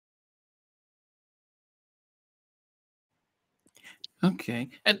Okay.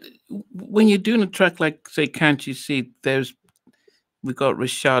 And when you're doing a track like, say, Can't You See, we got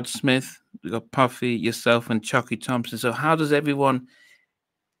Rashad Smith, we got Puffy, yourself, and Chucky Thompson. So how does everyone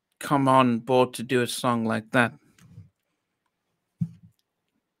come on board to do a song like that?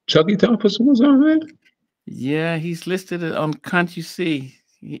 Chucky Thompson was on there. Yeah, he's listed on Can't You See?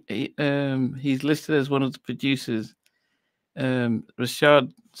 He's listed as one of the producers.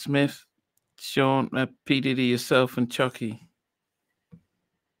 Rashad Smith, Sean, P Diddy, yourself, and Chucky.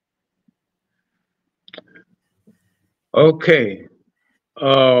 Okay.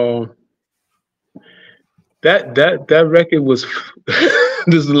 Uh, that record was.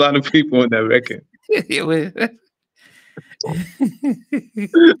 There's a lot of people on that record.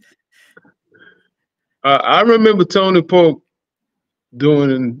 I remember Tony Pope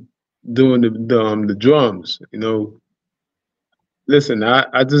doing the drums. You know, listen,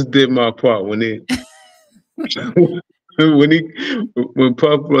 I just did my part when he when he when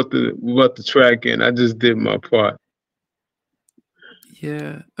Puff brought the track in. I just did my part.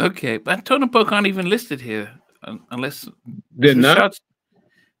 Yeah. Okay, but Tony Poke aren't even listed here, unless Did not. Rashad.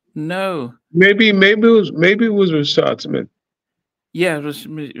 No. Maybe it was Rashad Smith. Yeah,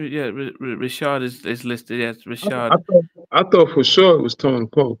 Rashad is listed. Yes, Rashad. I thought for sure it was Tony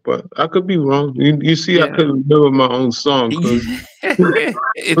Pope, but I could be wrong. You see, I Yeah. couldn't remember my own song.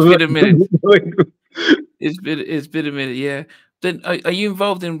 It's been a minute. It's been a minute. Yeah. Then are you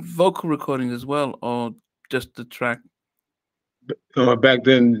involved in vocal recording as well, or just the track? Back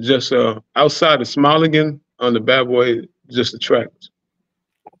then, just outside of Smilligan on the Bad Boy, just the tracks.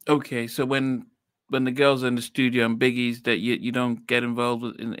 Okay, so when the girls are in the studio and Biggie's, that you don't get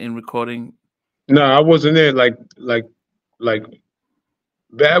involved in recording. No, I wasn't there. Like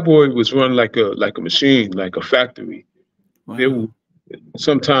Bad Boy was run like a machine, like a factory. There Wow.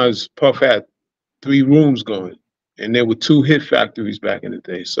 sometimes Puff had 3 rooms going, and there were 2 hit factories back in the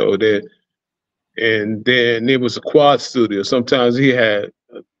day. So there, and then there was a quad studio. Sometimes he had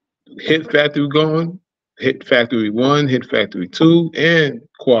a hit factory going, hit factory 1, hit factory 2, and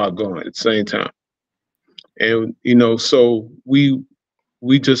quad going at the same time. And so we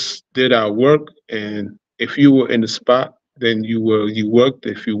just did our work, and if you were in the spot, then you worked.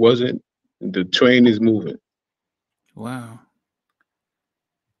 If you wasn't, the train is moving. Wow.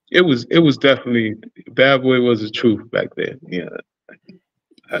 It was definitely Bad Boy was the truth back then. Yeah.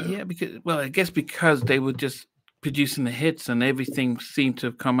 Yeah, because I guess because they were just producing the hits and everything seemed to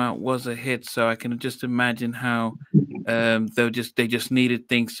have come out was a hit. So I can just imagine how they just needed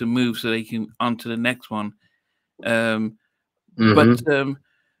things to move so they can on to the next one. But Hmm.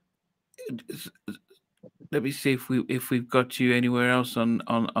 let me see if we've got you anywhere else on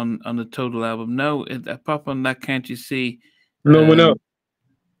the total album. No, apart from that, Can't You See? No one else.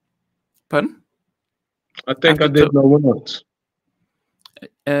 Pardon? I think I After did no one else.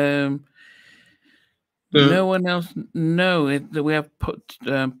 um, The, no one else. No, we have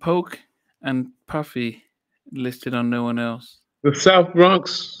Poke and Puffy listed on no one else. the South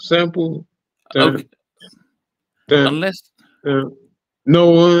Bronx sample. Okay, Dun, dun, unless dun.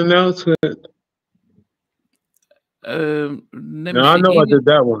 No one else. let me No, I see. know I did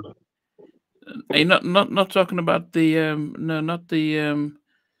that one. Are you not talking about the no, not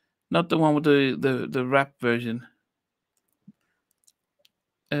the one with the rap version.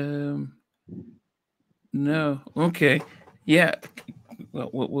 Um, no. Okay. Yeah. Well,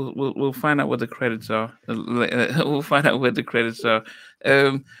 we'll find out what the credits are. We'll find out where the credits are.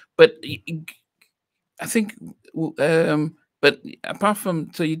 But I think. But apart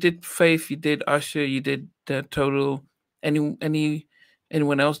from, so you did Faith, you did Usher, you did Total.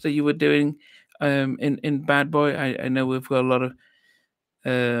 Anyone else that you were doing in Bad Boy? I know we've got a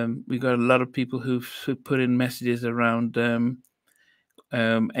lot of people who put in messages around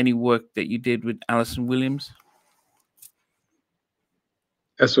any work that you did with Alison Williams.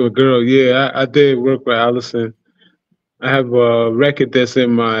 That's what girl. Yeah, I did work with Allison. I have a record that's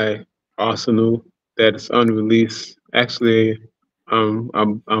in my arsenal that is unreleased. Actually, I'm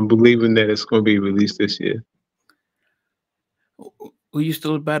believing that it's going to be released this year. Were you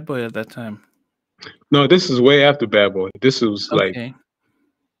still a Bad Boy at that time? No, this is way after Bad Boy. Okay.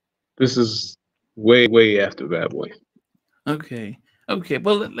 This is way after Bad Boy. Okay. Okay.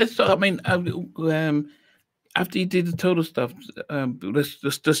 Well, let's talk. I mean, after you did the Total stuff, let's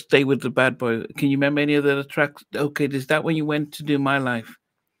just stay with the Bad Boy. Can you remember any of the other tracks? Okay, is that when you went to do My Life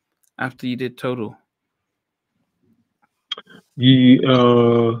after you did Total?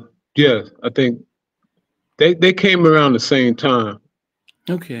 Yeah, yeah, I think they came around the same time.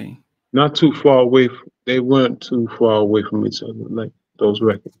 Okay. Not too far away. They weren't too far away from each other, like those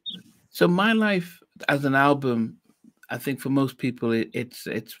records. So My Life as an album, I think for most people,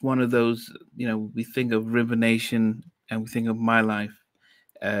 it's one of those. We think of River Nation and we think of My Life.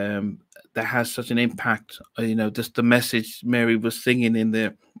 Um, that has such an impact. Just the message Mary was singing in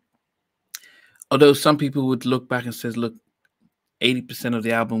there. Although some people would look back and says, "Look, 80% of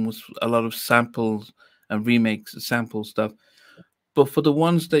the album was a lot of samples and remakes, sample stuff." But for the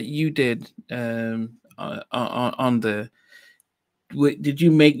ones that you did on the, did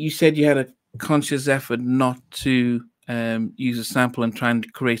you make? You said you had a conscious effort not to use a sample and try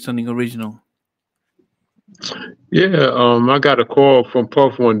and create something original. Yeah, I got a call from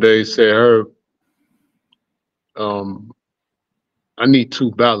Puff one day, said, "Herb, um, I need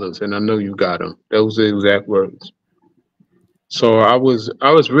two ballads, and I know you got them." That was the exact words. So I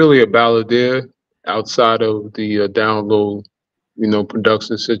was really a balladeer outside of the download,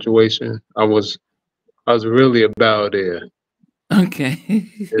 production situation. I was really a balladeer, Okay.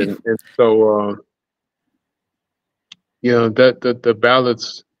 and so that the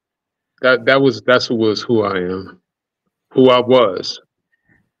ballads that's what was who I am, who I was.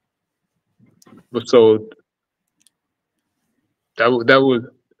 But so that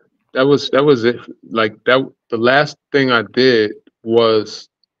was that was it. Like that, the last thing I did was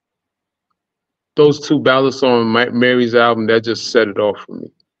those two ballads on Mary's album. That just set it off for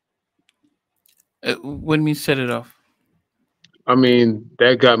me. When we set it off. I mean,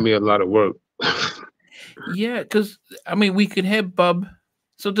 that got me a lot of work. Yeah, because I mean, we could hear Bob.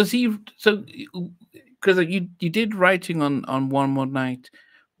 So does he? So because you did writing on One More Night,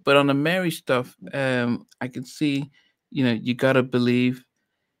 but on the Mary stuff, I can see, you gotta believe.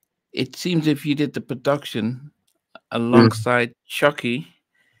 It seems if you did the production Mm. alongside Chucky,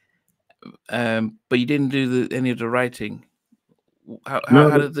 but you didn't do any of the writing. How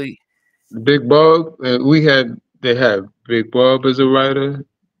No, did the? Big Bob. They had Big Bob as a writer.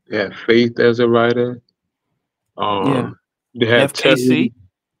 They had Faith as a writer. Yeah, Um, they you had have KC. Terry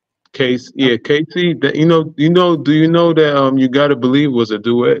Case. Yeah, Casey. That Do you know that you gotta believe was a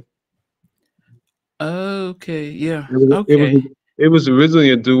duet? Okay, yeah, It was. It was, okay. it was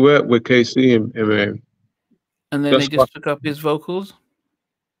originally a duet with Casey and Mary. And then they That's why just took up his vocals.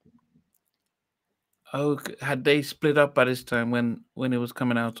 Oh, had they split up by this time when it was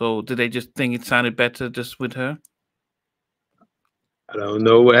coming out, or did they just think it sounded better just with her? I don't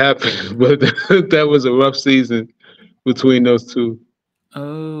know what happened, but that was a rough season between those two.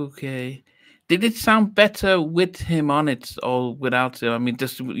 Okay. Did it sound better with him on it or without him? I mean,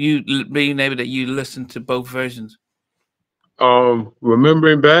 just you being able that you listened to both versions.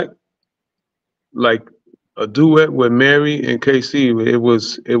 Remembering back, like a duet with Mary and KC,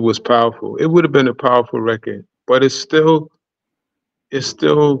 it was powerful. It would have been a powerful record, but it's still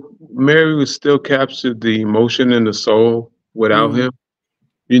Mary would still capture the emotion and the soul without Mm,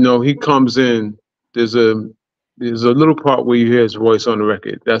 him. He comes in. There's a there's a little part where you hear his voice on the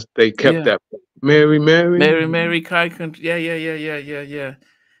record. They kept yeah. that. Mary, Mary. Mary Kai yeah, yeah, yeah, yeah, yeah, yeah.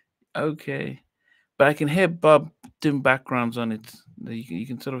 Okay. But I can hear Bob doing backgrounds on it. You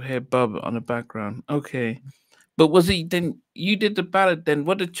can sort of hear Bob on the background. Okay. But was he then you did the ballad then?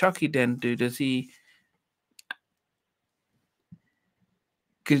 What did Chucky then do? Does he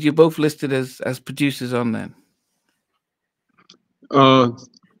because you're both listed as producers on that. Uh,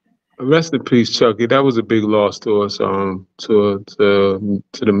 Rest in peace, Chucky. That was a big loss to us. To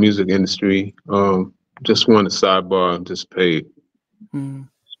the music industry. Just want to sidebar, just pay Hmm.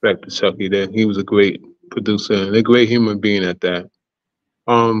 respect to Chucky. That he was a great producer and a great human being at that.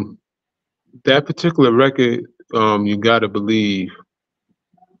 Um, that particular record, you gotta believe,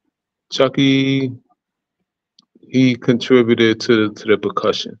 Chucky. He contributed to the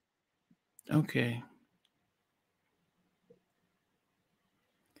percussion. Okay.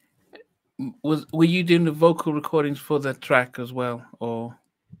 Were you doing the vocal recordings for that track as well, or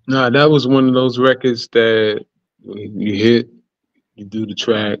Nah, that was one of those records that you hit, you do the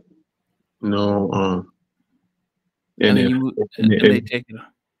track, you know, and and then if you and, and they and, take it?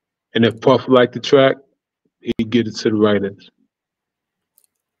 and if Puff liked the track, he'd get it to the writers.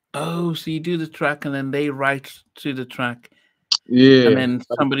 Oh, so you do the track and then they write to the track, and Yeah, then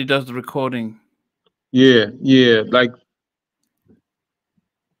somebody does the recording. yeah. Like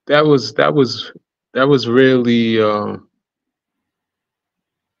that was that was that was really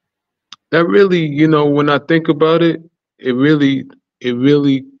that really, when I think about it, it really it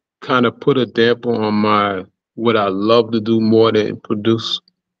really kind of put a damper on my what I love to do more than produce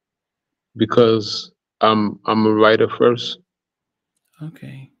because I'm a writer first.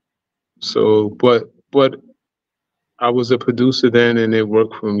 Okay. So, but I was a producer then, and it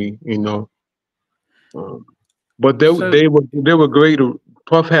worked for me. Um, but they So they were great.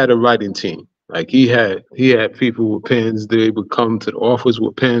 Puff had a writing team. Like he had people with pens. They would come to the office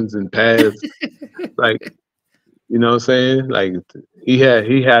with pens and pads. Like, you know what I'm saying? Like he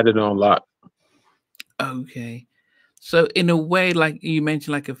had it on lock. Okay. So in a way, like you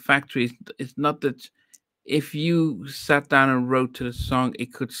mentioned, like a factory, it's not that if you sat down and wrote to the song,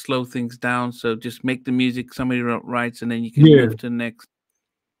 it could slow things down. So just make the music somebody writes, and then you can Yeah, move to the next.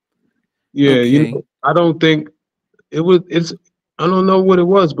 yeah. Okay. I don't think it was. It's I don't know what it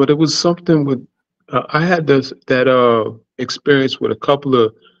was, but it was something with. I had this that experience with a couple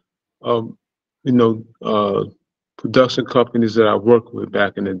of um, you know, production companies that I worked with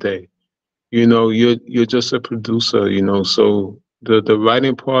back in the day. You're just a producer, so the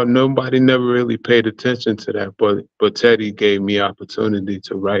writing part, nobody never really paid attention to that, but Teddy gave me opportunity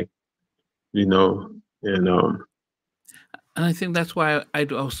to write, you know, and And I think that's why I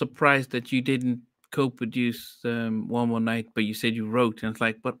was surprised that you didn't co-produce One More Night, but you said you wrote, and it's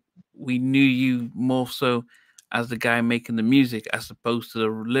like, but we knew you more so as the guy making the music as opposed to the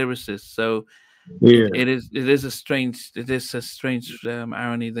lyricist. So yeah, it is a strange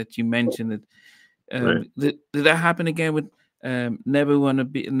irony that you mentioned it. right. Did that happen again with Never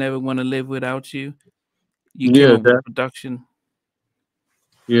Wanna Live Without You? You came Yeah, up with the production.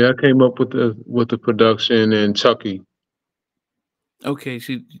 I came up with the production and Chucky. Okay,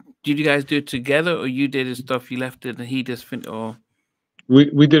 so did you guys do it together, or you did his stuff, you left it, and he just fin? Or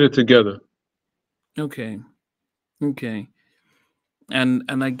We did it together. okay, okay, and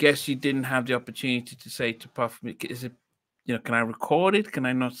I guess you didn't have the opportunity to say to Puff, is it, can I record it? Can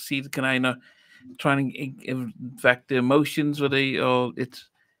I not see it? Can I not try and evac the emotions, or they, or it's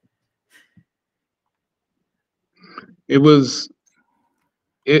It was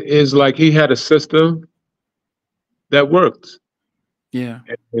it is like he had a system that worked, yeah.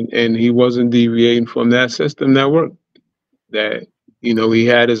 and he wasn't deviating from that system that worked. That he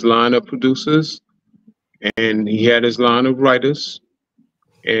had his line of producers and he had his line of writers,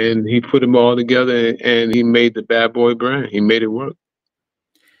 and he put them all together, and he made the Bad Boy brand. He made it work.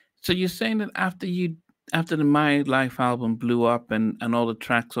 So you're saying that after the My Life album blew up and all the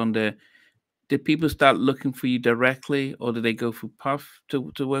tracks on there, did people start looking for you directly, or did they go for Puff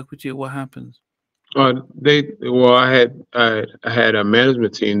to work with you? What happens? I had a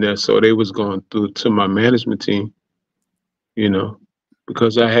management team there, so they was going through to my management team, you know,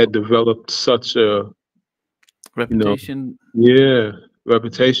 because I had developed such a, you know, Reputation? yeah,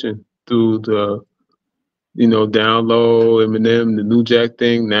 reputation through the, Down Low, Eminem, the New Jack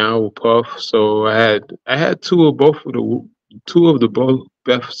thing, now with Puff. So I had two of the both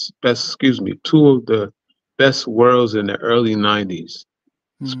best, excuse me, two of the best worlds in the early '90s.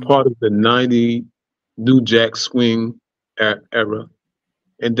 It's Hmm. part of the '90 New Jack Swing era,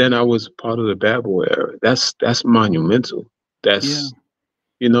 and then I was part of the Bad Boy era. That's monumental. Yeah. That's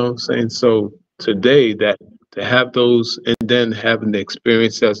what I'm saying. So today, that to have those, and then having the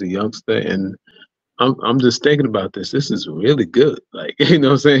experience as a youngster, and I'm just thinking about this. This is really good. Like, what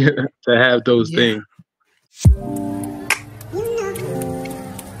I'm saying, to have those Yeah. things.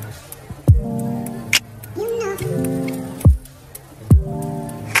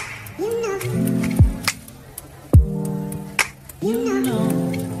 You know.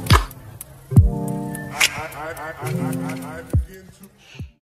 I begin to